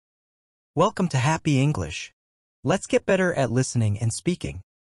Welcome to Happy English. Let's get better at listening and speaking.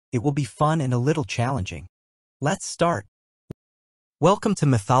 It will be fun and a little challenging. Let's start. Welcome to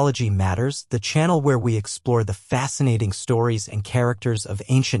Mythology Matters, the channel where we explore the fascinating stories and characters of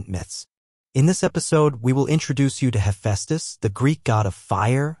ancient myths. In this episode, we will introduce you to Hephaestus, the Greek god of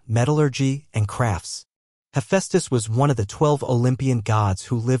fire, metallurgy, and crafts. Hephaestus was one of the 12 Olympian gods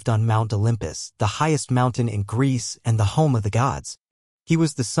who lived on Mount Olympus, the highest mountain in Greece and the home of the gods. He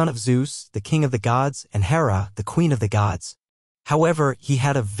was the son of Zeus, the king of the gods, and Hera, the queen of the gods. However, he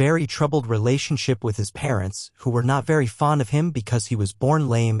had a very troubled relationship with his parents, who were not very fond of him because he was born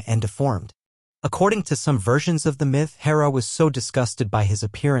lame and deformed. According to some versions of the myth, Hera was so disgusted by his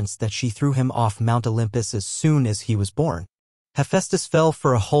appearance that she threw him off Mount Olympus as soon as he was born. Hephaestus fell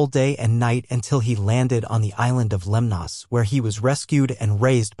for a whole day and night until he landed on the island of Lemnos, where he was rescued and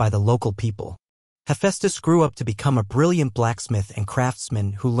raised by the local people. Hephaestus grew up to become a brilliant blacksmith and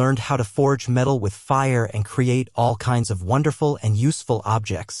craftsman who learned how to forge metal with fire and create all kinds of wonderful and useful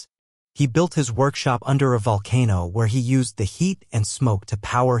objects. He built his workshop under a volcano where he used the heat and smoke to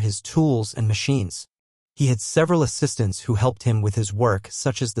power his tools and machines. He had several assistants who helped him with his work,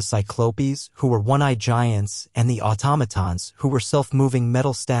 such as the Cyclopes, who were one-eyed giants, and the automatons, who were self-moving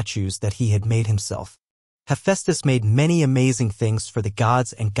metal statues that he had made himself. Hephaestus made many amazing things for the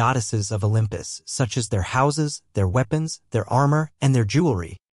gods and goddesses of Olympus, such as their houses, their weapons, their armor, and their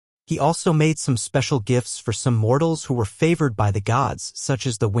jewelry. He also made some special gifts for some mortals who were favored by the gods, such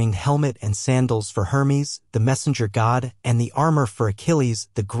as the winged helmet and sandals for Hermes, the messenger god, and the armor for Achilles,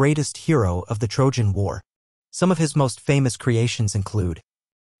 the greatest hero of the Trojan War. Some of his most famous creations include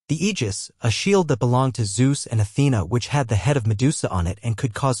the Aegis, a shield that belonged to Zeus and Athena, which had the head of Medusa on it and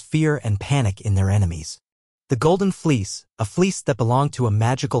could cause fear and panic in their enemies. The Golden Fleece, a fleece that belonged to a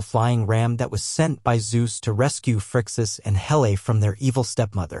magical flying ram that was sent by Zeus to rescue Phrixus and Helle from their evil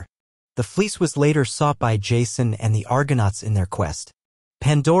stepmother. The fleece was later sought by Jason and the Argonauts in their quest.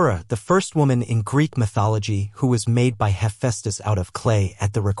 Pandora, the first woman in Greek mythology who was made by Hephaestus out of clay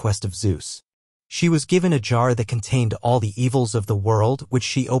at the request of Zeus. She was given a jar that contained all the evils of the world, which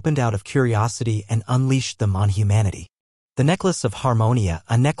she opened out of curiosity and unleashed them on humanity. The necklace of Harmonia,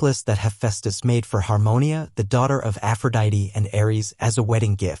 a necklace that Hephaestus made for Harmonia, the daughter of Aphrodite and Ares, as a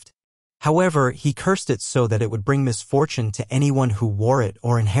wedding gift. However, he cursed it so that it would bring misfortune to anyone who wore it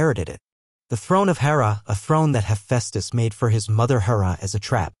or inherited it. The throne of Hera, a throne that Hephaestus made for his mother Hera as a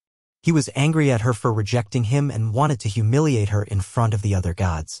trap. He was angry at her for rejecting him and wanted to humiliate her in front of the other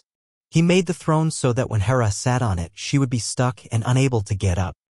gods. He made the throne so that when Hera sat on it, she would be stuck and unable to get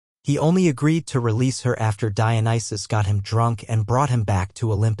up. He only agreed to release her after Dionysus got him drunk and brought him back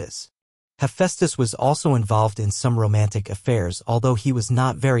to Olympus. Hephaestus was also involved in some romantic affairs, although he was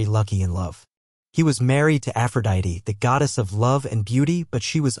not very lucky in love. He was married to Aphrodite, the goddess of love and beauty, but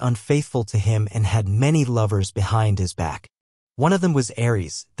she was unfaithful to him and had many lovers behind his back. One of them was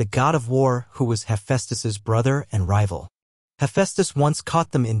Ares, the god of war, who was Hephaestus's brother and rival. Hephaestus once caught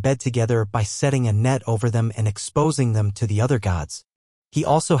them in bed together by setting a net over them and exposing them to the other gods. He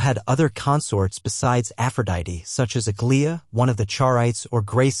also had other consorts besides Aphrodite, such as Aglaea, one of the Charites or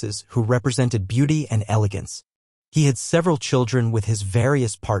Graces, who represented beauty and elegance. He had several children with his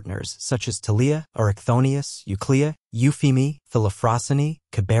various partners, such as Telea, Erycthonius, Euclea, Eupheme, Philophrosyne,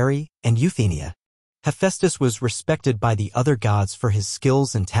 Cabere, and Euthenia. Hephaestus was respected by the other gods for his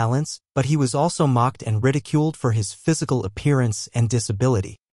skills and talents, but he was also mocked and ridiculed for his physical appearance and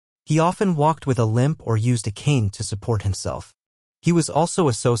disability. He often walked with a limp or used a cane to support himself. He was also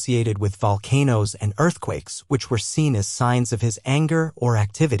associated with volcanoes and earthquakes, which were seen as signs of his anger or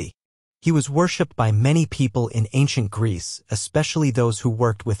activity. He was worshipped by many people in ancient Greece, especially those who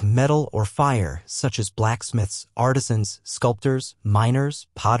worked with metal or fire, such as blacksmiths, artisans, sculptors, miners,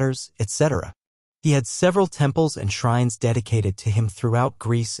 potters, etc. He had several temples and shrines dedicated to him throughout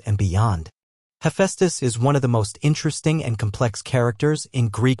Greece and beyond. Hephaestus is one of the most interesting and complex characters in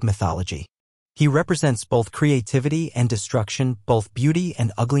Greek mythology. He represents both creativity and destruction, both beauty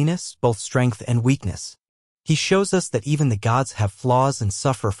and ugliness, both strength and weakness. He shows us that even the gods have flaws and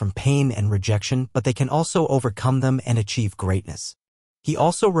suffer from pain and rejection, but they can also overcome them and achieve greatness. He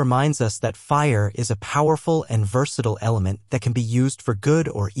also reminds us that fire is a powerful and versatile element that can be used for good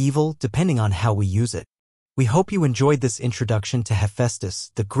or evil depending on how we use it. We hope you enjoyed this introduction to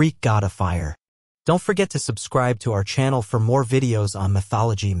Hephaestus, the Greek god of fire. Don't forget to subscribe to our channel for more videos on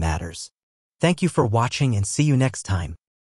mythology matters. Thank you for watching and see you next time.